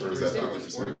 3-stars, that's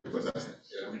 50%, but that's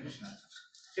Yeah.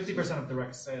 50% of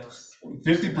direct sales.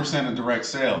 50% of direct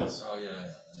sales, Oh, yeah,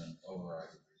 and then override.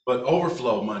 but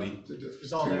overflow money. the difference.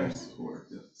 It's all theirs.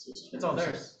 It's all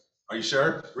theirs. Are you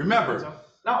sure? Remember, So-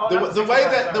 No, the way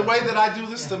that I do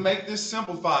this to make this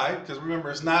simplified, because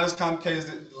remember, it's not as complicated as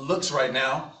it looks right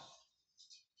now.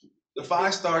 The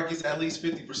 5-star gets at least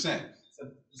 50%.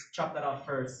 So just chop that off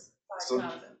first. So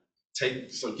 5,000.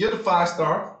 so get a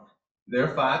 5-star,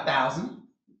 They're 5,000.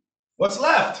 What's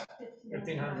left?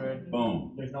 1,500.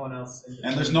 Boom. There's no one else.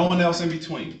 And there's no one else in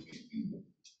between.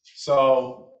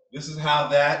 So this is how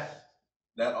that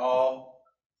all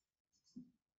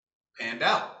panned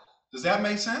out. Does that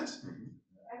make sense?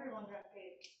 Everyone got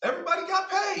paid. Everybody got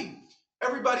paid.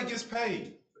 Everybody gets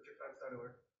paid. Put your 5-star to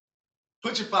work.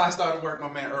 Put your 5-star to work, my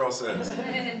man Earl says.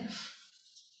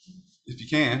 If you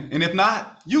can. And if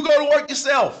not, you go to work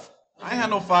yourself. I ain't had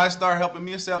no 5-star helping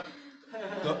me except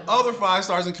the other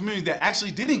 5-stars in the community that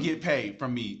actually didn't get paid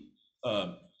from me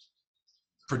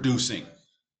producing.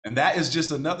 And that is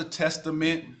just another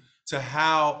testament to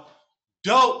how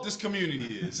dope this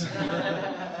community is.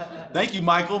 Thank you,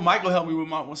 Michael. Michael helped me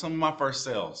with some of my first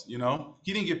sales, you know?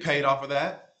 He didn't get paid off of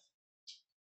that.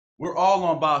 We're all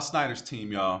on Bob Snyder's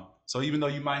team, y'all. So even though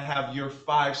you might have your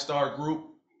 5-star group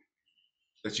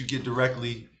that you get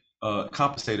directly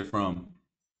compensated from,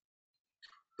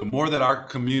 the more that our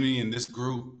community and this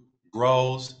group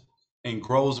grows and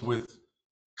grows with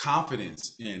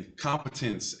confidence and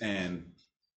competence and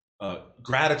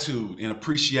gratitude and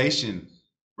appreciation,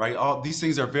 right? All these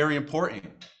things are very important.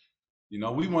 You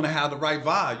know, we want to have the right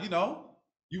vibe. You know,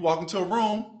 you walk into a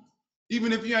room,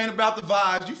 even if you ain't about the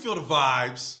vibes, you feel the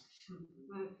vibes.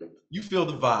 You feel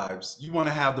the vibes. You want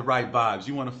to have the right vibes.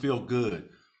 You want to feel good.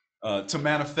 To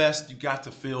manifest, you got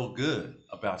to feel good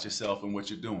about yourself and what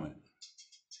you're doing.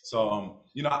 So,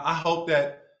 you know, I hope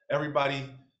that everybody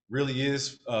really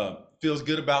feels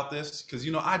good about this, because,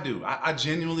 you know, I do. I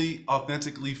genuinely,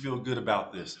 authentically feel good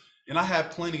about this. And I have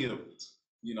plenty of,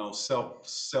 you know,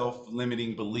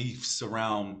 self-limiting beliefs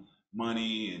around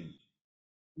money and,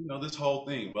 you know, this whole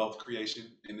thing, wealth creation,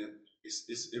 and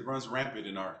it runs rampant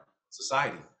in our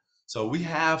society. So we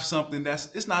have something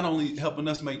it's not only helping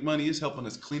us make money, it's helping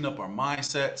us clean up our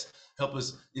mindsets, help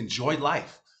us enjoy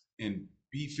life and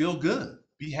feel good,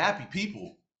 be happy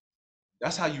people.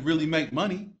 That's how you really make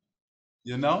money,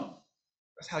 you know?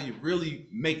 That's how you really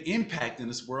make impact in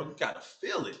this world. You gotta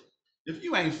feel it. If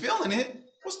you ain't feeling it,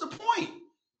 what's the point?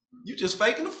 You just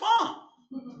faking the fun.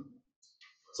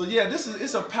 So yeah,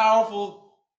 it's a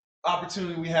powerful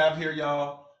opportunity we have here,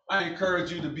 y'all. I encourage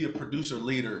you to be a producer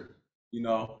leader, you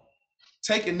know.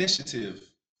 Take initiative,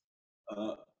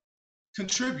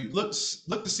 contribute, look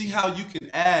to see how you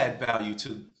can add value to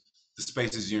the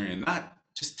spaces you're in, not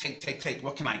just take,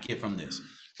 what can I get from this?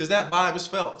 Because that vibe is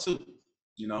felt too,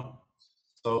 you know?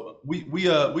 So we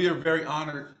are very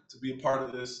honored to be a part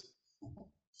of this.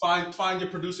 Find your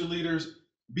producer leaders,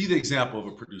 be the example of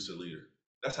a producer leader.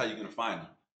 That's how you're gonna find them.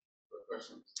 Quick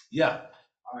question. Yeah.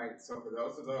 All right, so for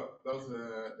those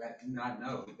that do not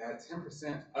know, that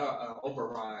 10%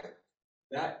 override,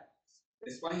 that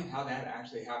explain how that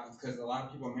actually happens, because a lot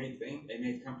of people may think they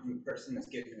may come from the person that's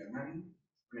getting the money,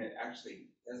 and it actually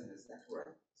doesn't. Is that correct?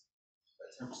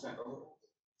 That 10% override.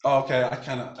 Oh, okay,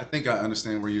 I think I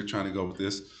understand where you're trying to go with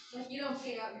this. Like, you don't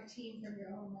pay out your team from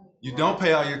your own money. You don't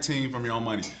pay out your team from your own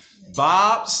money.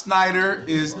 Bob Snyder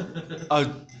is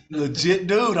a legit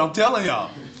dude, I'm telling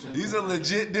y'all. He's a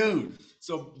legit dude.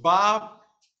 So Bob,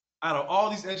 out of all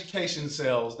these education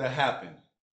sales that happen,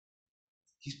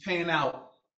 he's paying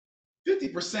out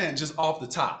 50% just off the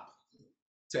top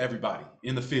to everybody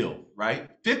in the field, right?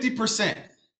 50%.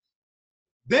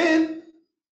 Then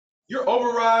your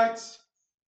overrides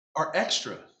are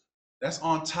extra. That's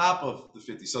on top of the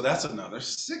 50. So that's another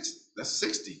 60. That's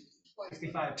 60.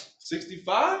 65.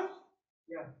 65?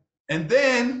 Yeah. And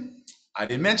then I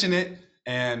didn't mention it,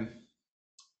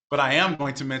 but I am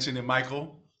going to mention it,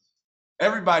 Michael.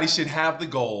 Everybody should have the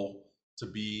goal to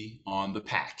be on the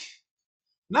PAC.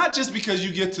 Not just because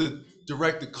you get to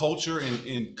direct the culture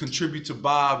and contribute to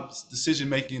Bob's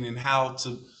decision-making and how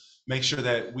to make sure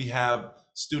that we have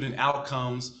student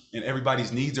outcomes and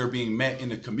everybody's needs are being met in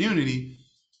the community,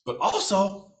 but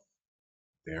also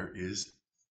there is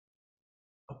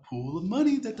a pool of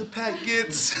money that the PAC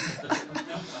gets.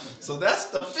 So that's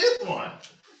the 5th one,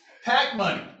 PAC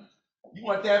money. You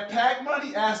want that PAC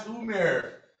money? Ask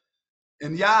Umair.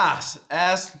 And Yas,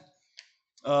 ask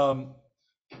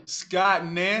Scott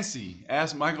and Nancy.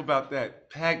 Ask Michael about that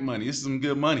PAC money. This is some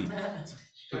good money.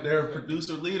 But they're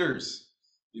producer leaders.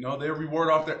 You know, they reward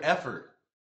off their effort.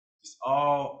 It's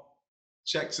all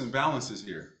checks and balances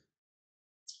here.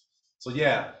 So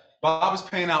yeah, Bob is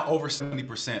paying out over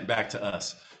 70% back to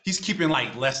us. He's keeping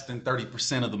like less than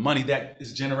 30% of the money that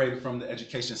is generated from the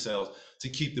education sales to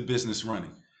keep the business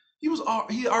running.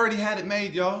 He already had it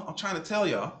made, y'all. I'm trying to tell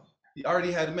y'all. He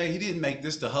already had it made. He didn't make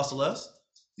this to hustle us.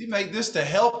 He made this to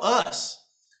help us.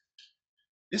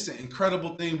 It's an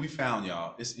incredible thing we found,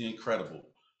 y'all. It's incredible.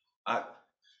 I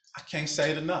can't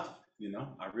say it enough, you know,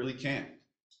 I really can't.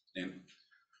 And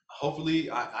hopefully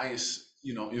I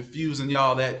infusing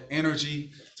y'all that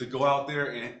energy to go out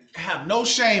there and have no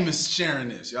shame in sharing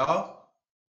this, y'all.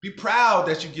 Be proud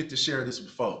that you get to share this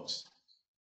with folks.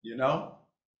 You know,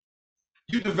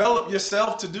 you develop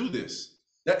yourself to do this.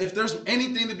 That if there's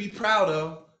anything to be proud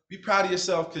of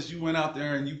yourself because you went out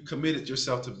there and you committed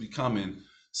yourself to becoming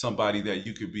somebody that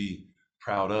you could be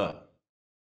proud of.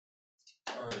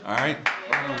 All right.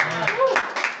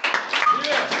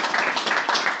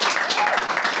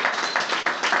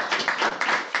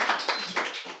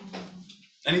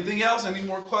 Anything else? Any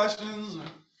more questions, or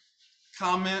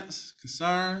comments,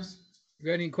 concerns? You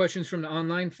got any questions from the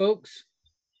online folks?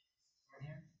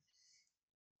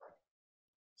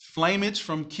 Flamage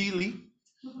from Keely.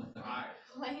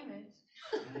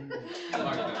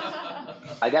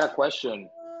 I got a question.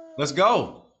 Let's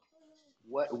go.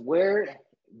 Where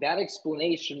that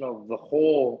explanation of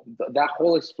that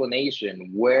whole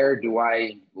explanation, where do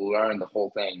I learn the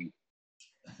whole thing?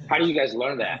 How do you guys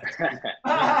learn that?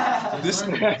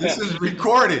 This is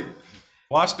recorded.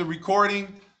 Watch the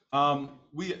recording.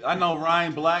 I know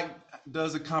Ryan Black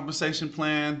does a compensation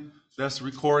plan that's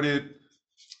recorded.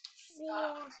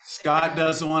 Scott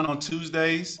does one on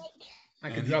Tuesdays. I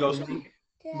could And he drop goes a through link.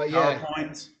 But yeah,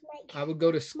 PowerPoints. I would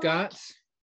go to Scott's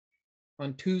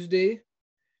on Tuesday,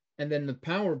 and then the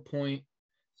PowerPoint.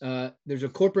 There's a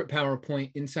corporate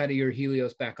PowerPoint inside of your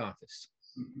Helios back office.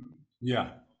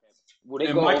 Yeah. Would it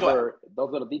And go Michael- over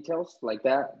those little details like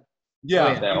that? Yeah.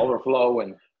 Oh, yeah. That overflow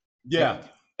and Yeah.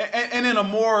 And in a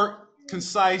more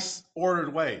concise,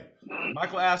 ordered way.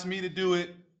 Michael asked me to do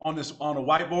it on a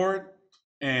whiteboard,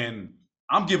 and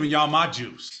I'm giving y'all my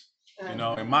juice, and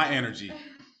my energy.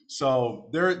 So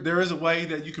there is a way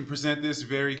that you can present this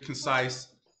very concise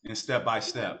and step by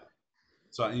step.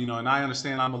 So, and I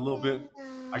understand I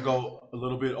go a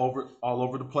little bit all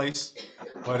over the place,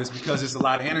 but it's because it's a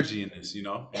lot of energy in this,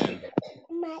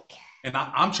 and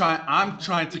I'm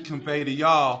trying to convey to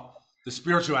y'all the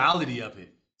spirituality of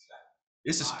it.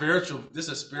 This is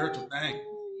a spiritual thing.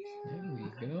 There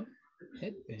we go.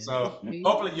 Headband. So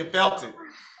hopefully you felt it.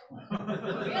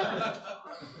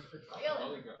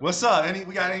 What's up?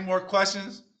 We got any more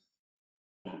questions?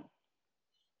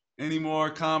 Any more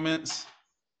comments?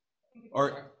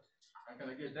 Or How can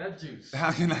I get that juice?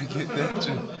 how can I get that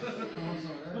juice?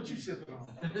 What you sipping on?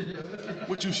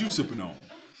 What juice you sipping on?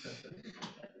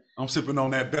 I'm sipping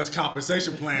on that best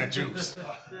compensation plan juice.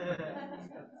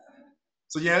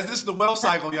 So yeah, this is the wealth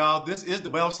cycle, y'all. This is the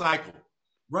wealth cycle.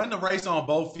 Run the race on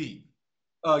both feet.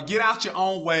 Get out your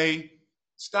own way.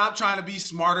 Stop trying to be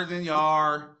smarter than you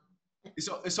are.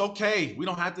 It's okay. We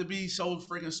don't have to be so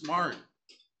freaking smart.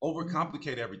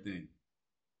 Overcomplicate everything.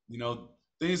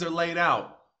 Things are laid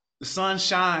out. The sun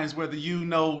shines whether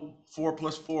 4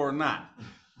 + 4 or not.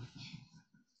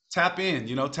 Tap in,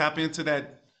 tap into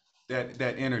that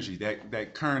energy,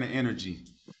 that current of energy.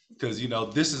 Because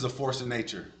this is a force of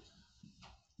nature.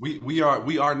 We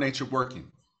are nature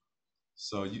working.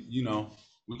 So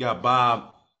we got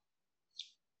Bob,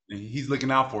 and he's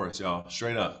looking out for us, y'all.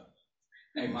 Straight up.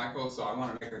 Hey, Michael, so I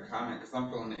want to make a comment because I'm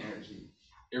feeling the energy.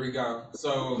 Here we go.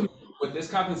 So with this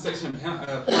compensation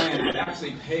plan, it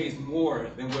actually pays more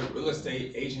than what real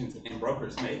estate agents and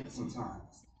brokers make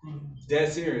sometimes.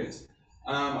 Dead serious.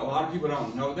 A lot of people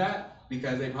don't know that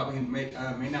because they probably may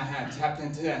not have tapped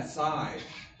into that side.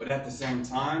 But at the same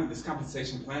time, this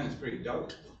compensation plan is pretty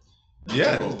dope.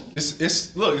 Yeah,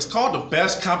 it's called the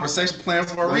best compensation plan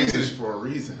for a reason. For a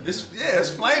reason. It's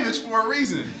flamage for a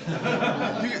reason.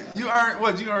 You earn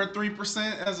what? You earn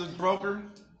 3% as a broker.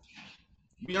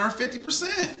 We earn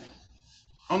 50%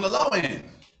 on the low end.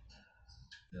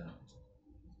 Yeah.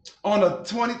 On a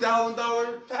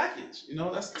 $20,000 package,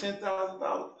 that's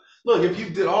 $10,000. Look, if you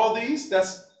did all these,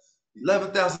 that's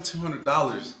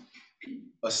 $11,200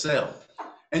 a sale.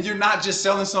 And you're not just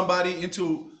selling somebody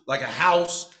into like a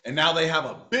house, and now they have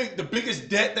the biggest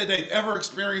debt that they've ever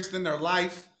experienced in their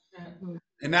life.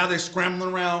 And now they're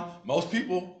scrambling around. Most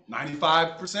people,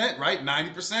 95%, right?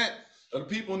 90% of the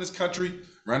people in this country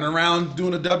running around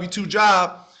doing a W-2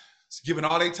 job, giving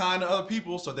all their time to other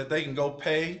people so that they can go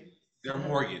pay their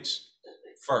mortgage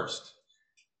first.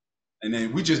 And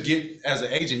then we just as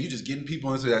an agent, you just getting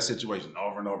people into that situation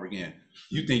over and over again.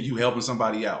 You think you helping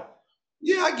somebody out.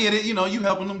 Yeah, I get it. You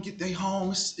helping them get their home.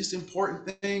 It's an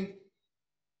important thing.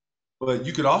 But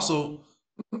you could also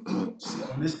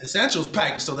this essentials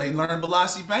package so they learn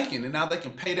velocity banking, and now they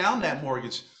can pay down that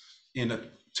mortgage in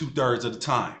 2/3 of the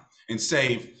time and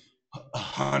save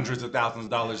hundreds of thousands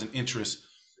of dollars in interest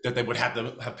that they would have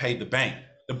to have paid the bank.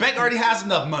 The bank already has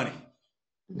enough money,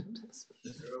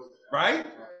 right?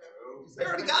 They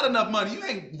already got enough money. You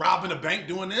ain't robbing a bank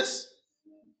doing this.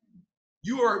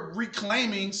 you are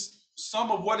reclaiming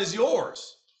some of what is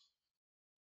yours.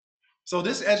 So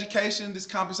this education, this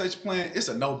compensation plan, it's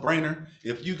a no-brainer.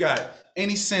 If you got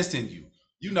any sense in you,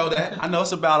 you know that. I know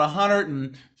it's about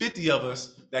 150 of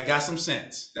us that got some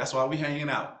sense. That's why we hanging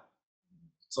out.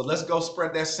 So let's go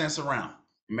spread that sense around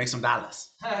and make some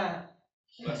dollars.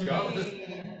 Let's go.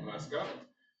 Let's go.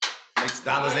 Makes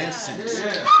dollars and cents.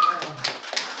 Yeah.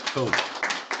 Cool.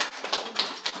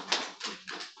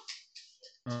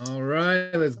 All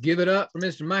right, let's give it up for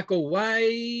Mr. Michael White.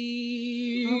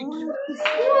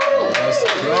 Let's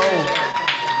go.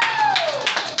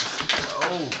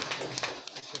 Oh.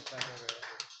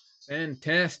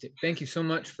 Fantastic. Thank you so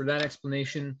much for that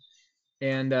explanation.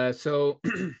 And so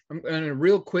I'm going to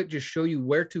real quick just show you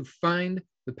where to find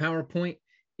the PowerPoint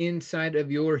inside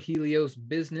of your Helios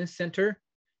Business Center.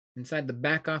 Inside the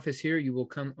back office here, you will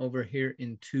come over here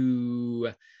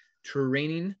into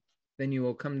training. Then you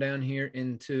will come down here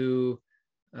into,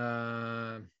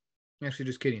 actually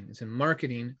just kidding. It's in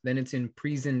marketing. Then it's in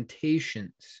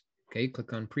presentations. Okay,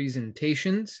 click on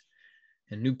presentations.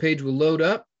 A new page will load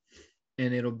up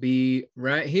and it'll be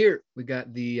right here. We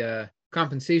got the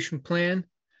compensation plan.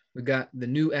 We got the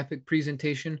new Epic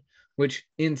presentation, which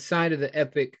inside of the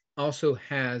Epic also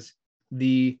has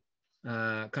the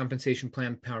compensation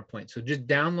plan PowerPoint. So just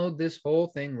download this whole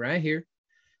thing right here,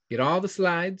 get all the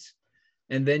slides,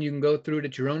 and then you can go through it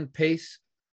at your own pace.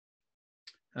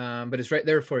 But it's right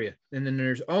there for you. And then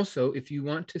there's also, if you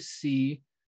want to see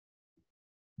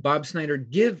Bob Snyder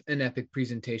give an Epic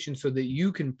presentation so that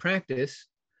you can practice,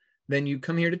 then you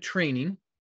come here to training,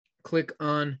 click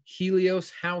on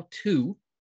Helios How To,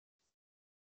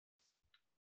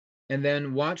 and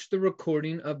then watch the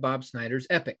recording of Bob Snyder's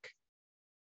Epic.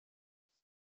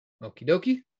 Okie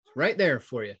dokie, it's right there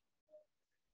for you.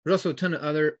 There's also a ton of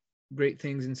other great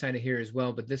things inside of here as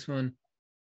well, but this one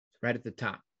is right at the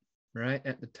top, right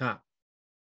at the top.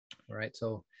 All right,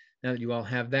 so now that you all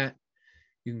have that,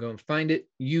 you can go and find it,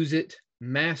 use it,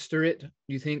 master it.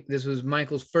 You think this was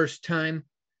Michael's first time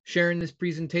sharing this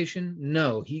presentation?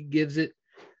 No, he gives it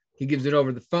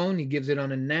over the phone, he gives it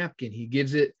on a napkin, he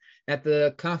gives it at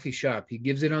the coffee shop, he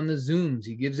gives it on the Zooms,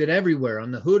 he gives it everywhere,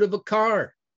 on the hood of a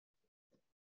car.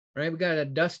 Right, we got a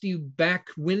dusty back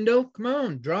window. Come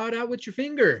on, draw it out with your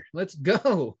finger. Let's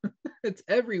go. It's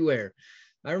everywhere.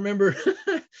 I remember,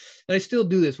 and I still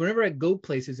do this. Whenever I go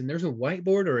places and there's a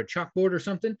whiteboard or a chalkboard or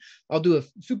something, I'll do a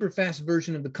super fast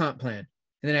version of the comp plan,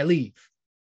 and then I leave.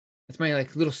 That's my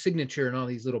like little signature in all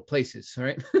these little places. All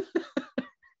right.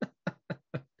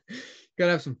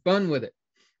 Gotta have some fun with it.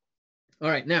 All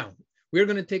right, now we're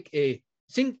gonna take a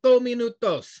 5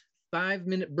 minutos.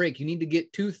 5-minute break. You need to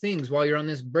get two things while you're on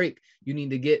this break. You need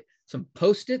to get some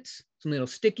Post-its, some little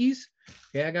stickies.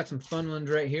 Okay, I got some fun ones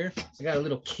right here. I got a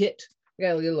little kit. I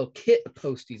got a little kit of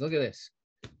Posties. Look at this.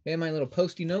 Okay, my little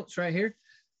Posty notes right here.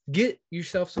 Get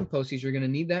yourself some Posties. You're going to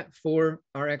need that for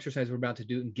our exercise we're about to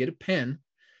do. And get a pen.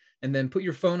 And then put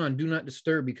your phone on Do Not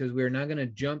Disturb because we're now going to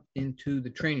jump into the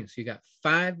training. So you got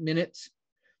 5 minutes.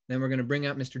 Then we're going to bring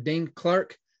out Mr. Dane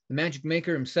Clark, the magic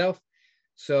maker himself.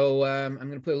 So I'm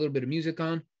going to put a little bit of music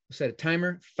on. We'll set a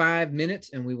timer, 5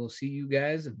 minutes, and we will see you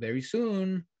guys very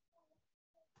soon.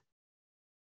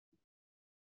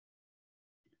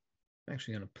 I'm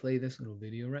actually going to play this little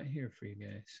video right here for you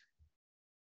guys.